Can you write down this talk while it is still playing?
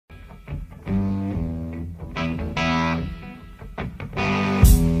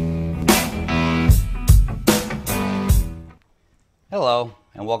Hello,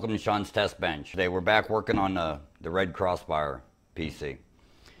 and welcome to Sean's Test Bench. Today we're back working on the Red Crossfire PC.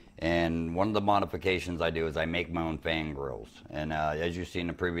 And one of the modifications I do is I make my own fan grills. And as you see in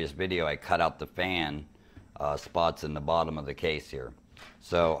the previous video, I cut out the fan spots in the bottom of the case here.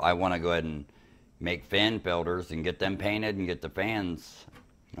 So I want to go ahead and make fan filters and get them painted and get the fans.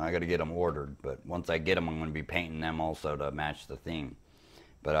 I got to get them ordered, but once I get them, I'm going to be painting them also to match the theme.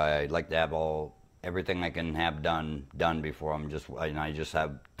 But I'd like to have everything I can have done before I just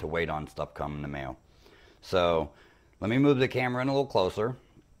have to wait on stuff coming in the mail. So let me move the camera in a little closer,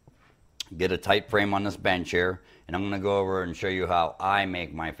 get a tight frame on this bench here, and I'm going to go over and show you how I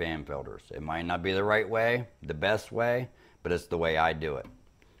make my fan filters. It might not be the right way, the best way, but it's the way I do it.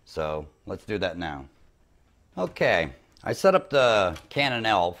 So let's do that now. Okay, I set up the Canon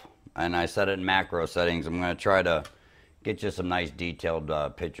ELPH and I set it in macro settings. I'm going to try to get you some nice detailed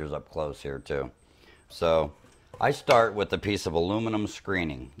pictures up close here too. So I start with a piece of aluminum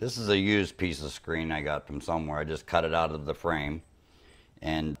screening. This is a used piece of screen I got from somewhere. I just cut it out of the frame.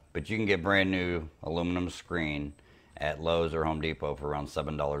 But you can get brand new aluminum screen at Lowe's or Home Depot for around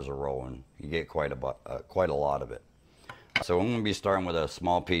 $7 a roll, and you get quite a lot of it. So I'm going to be starting with a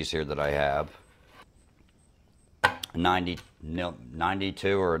small piece here that I have. A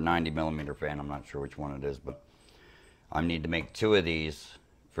 92 or a 90 millimeter fan. I'm not sure which one it is, but I need to make 2 of these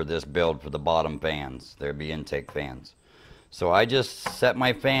for this build for the bottom fans. There'd be intake fans. So I just set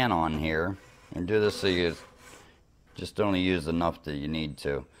my fan on here and do this so you just only use enough that you need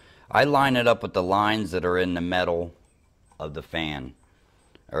to. I line it up with the lines that are in the metal of the fan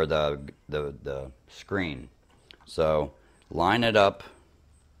or the screen. So line it up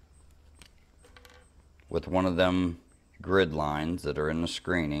with one of them grid lines that are in the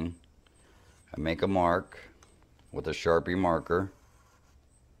screening. I make a mark with a Sharpie marker.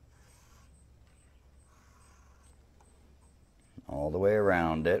 All the way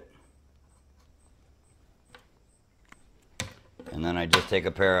around it. And then I just take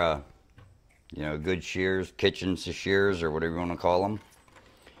a pair of, good shears, kitchen shears or whatever you want to call them,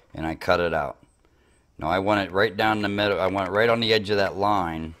 and I cut it out. Now I want it right down the middle. I want it right on the edge of that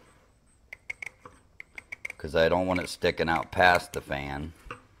line because I don't want it sticking out past the fan.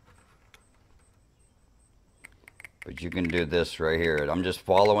 But you can do this right here. I'm just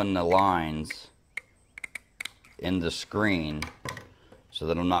following the lines in the screen so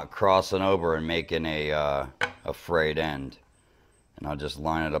that I'm not crossing over and making a frayed end. And I'll just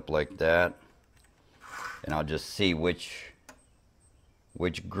line it up like that, and I'll just see which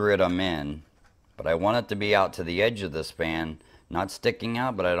grid I'm in. But I want it to be out to the edge of this fan, not sticking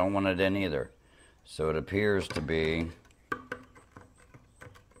out, but I don't want it in either. So it appears to be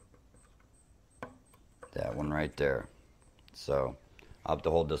that one right there. So I'll have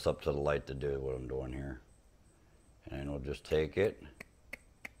to hold this up to the light to do what I'm doing here. And we'll just take it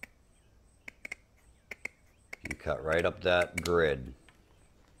and cut right up that grid.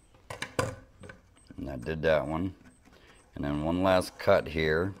 And that did that one. And then one last cut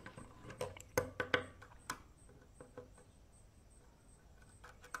here.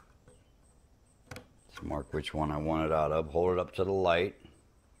 Let's mark which one I want it out of. Hold it up to the light.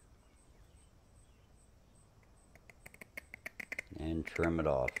 And trim it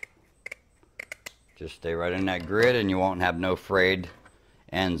off. Just stay right in that grid and you won't have no frayed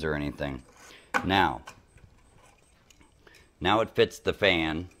ends or anything. Now it fits the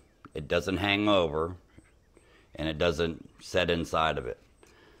fan. It doesn't hang over and it doesn't set inside of it.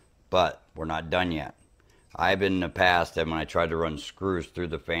 But we're not done yet. I've in the past, and when I tried to run screws through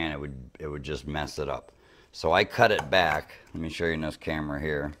the fan, it would just mess it up. So I cut it back. Let me show you in this camera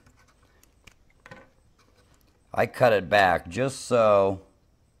here. I cut it back just so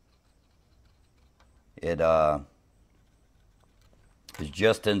it is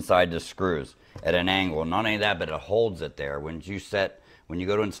just inside the screws at an angle. Not only that, but it holds it there. When you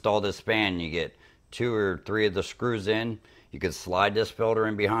go to install this fan, you get 2 or 3 of the screws in. You could slide this filter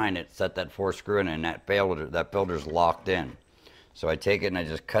in behind it, set that 4th screw in, and that filter's locked in. So I take it and I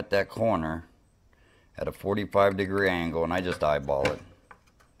just cut that corner at a 45-degree angle, and I just eyeball it.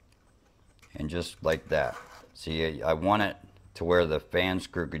 And just like that. See, I want it to where the fan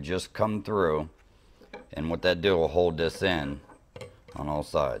screw could just come through, and what that do will hold this in on all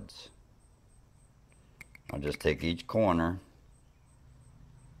sides. I'll just take each corner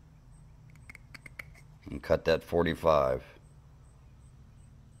and cut that 45.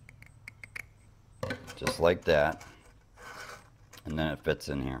 Just like that. And then it fits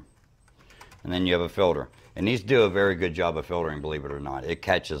in here. And then you have a filter. And these do a very good job of filtering, believe it or not. It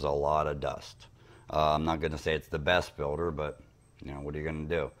catches a lot of dust. I'm not going to say it's the best filter, but what are you going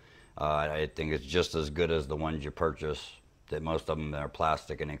to do? I think it's just as good as the ones you purchase that most of them are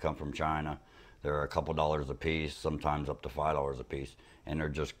plastic and they come from China. They're a couple dollars a piece, sometimes up to $5 a piece, and they're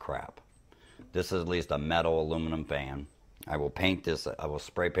just crap. This is at least a metal aluminum fan. I will paint this. I will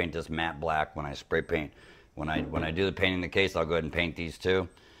spray paint this matte black when I spray paint. When I do the painting in the case, I'll go ahead and paint these too.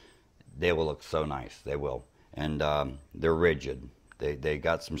 They will look so nice. They will, and they're rigid. They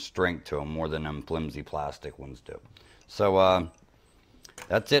got some strength to them more than them flimsy plastic ones do. So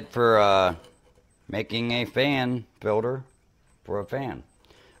that's it for making a fan filter for a fan.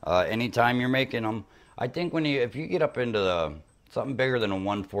 Anytime you're making them, I think if you get up into something bigger than a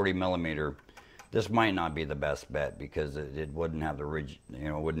 140 millimeter, this might not be the best bet because it wouldn't have the rigid,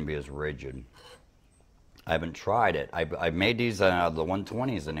 it wouldn't be as rigid. I haven't tried it. I've made these out of the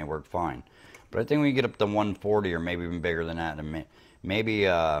 120s and they work fine. But I think when you get up to 140 or maybe even bigger than that, and maybe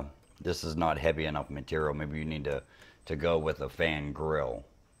this is not heavy enough material. Maybe you need to go with a fan grill.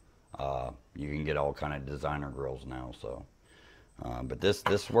 You can get all kind of designer grills now. So, but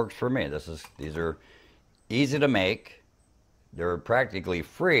this works for me. These are easy to make. They're practically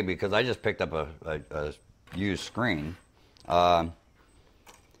free because I just picked up a used screen.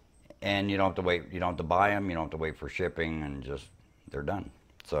 And you don't have to wait. You don't have to buy them. You don't have to wait for shipping, and just they're done.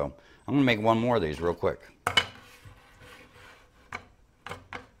 So I'm gonna make one more of these real quick.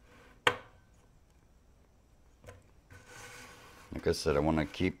 Like I said, I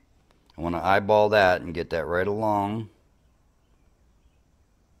want to eyeball that and get that right along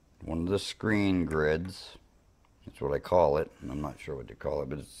one of the screen grids. That's what I call it. I'm not sure what they call it,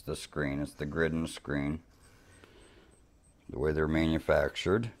 but it's the screen. It's the grid and the screen. The way they're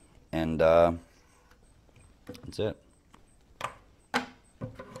manufactured. And that's it.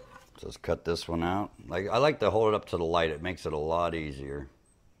 Just cut this one out. I like to hold it up to the light. It makes it a lot easier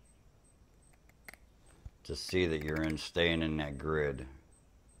to see that you're staying in that grid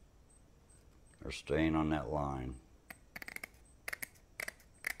or staying on that line.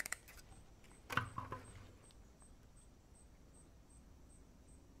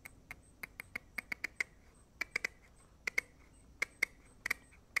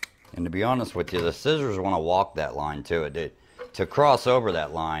 And to be honest with you, the scissors want to walk that line too. To cross over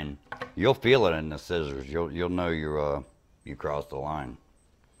that line, you'll feel it in the scissors. You'll know you crossed the line.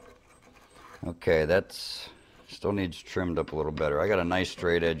 Okay, that's still needs trimmed up a little better. I got a nice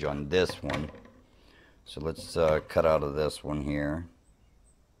straight edge on this one, so let's cut out of this one here.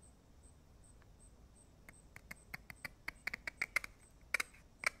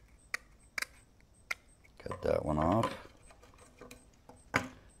 Cut that one off.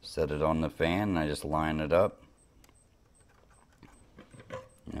 Set it on the fan, and I just line it up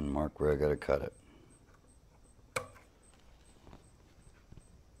and mark where I got to cut it.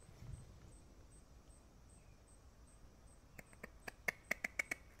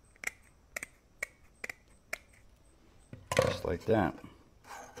 Just like that.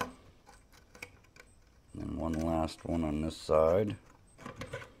 And one last one on this side.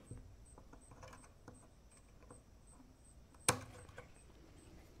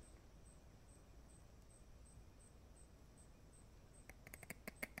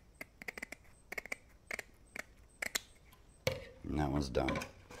 And that one's done.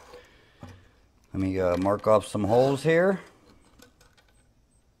 Let me mark off some holes here.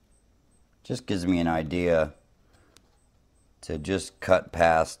 Just gives me an idea to just cut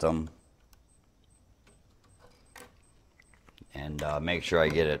past them and make sure I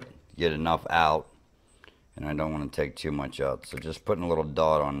get enough out, and I don't want to take too much out. So just putting a little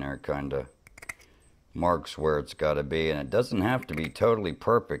dot on there kind of marks where it's got to be, and it doesn't have to be totally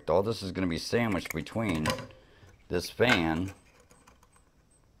perfect. All this is going to be sandwiched between this fan.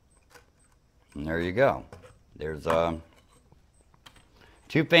 And there you go. There's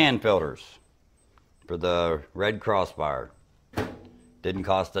 2 fan filters for the Red Crossfire. Didn't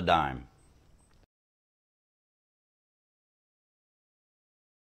cost a dime.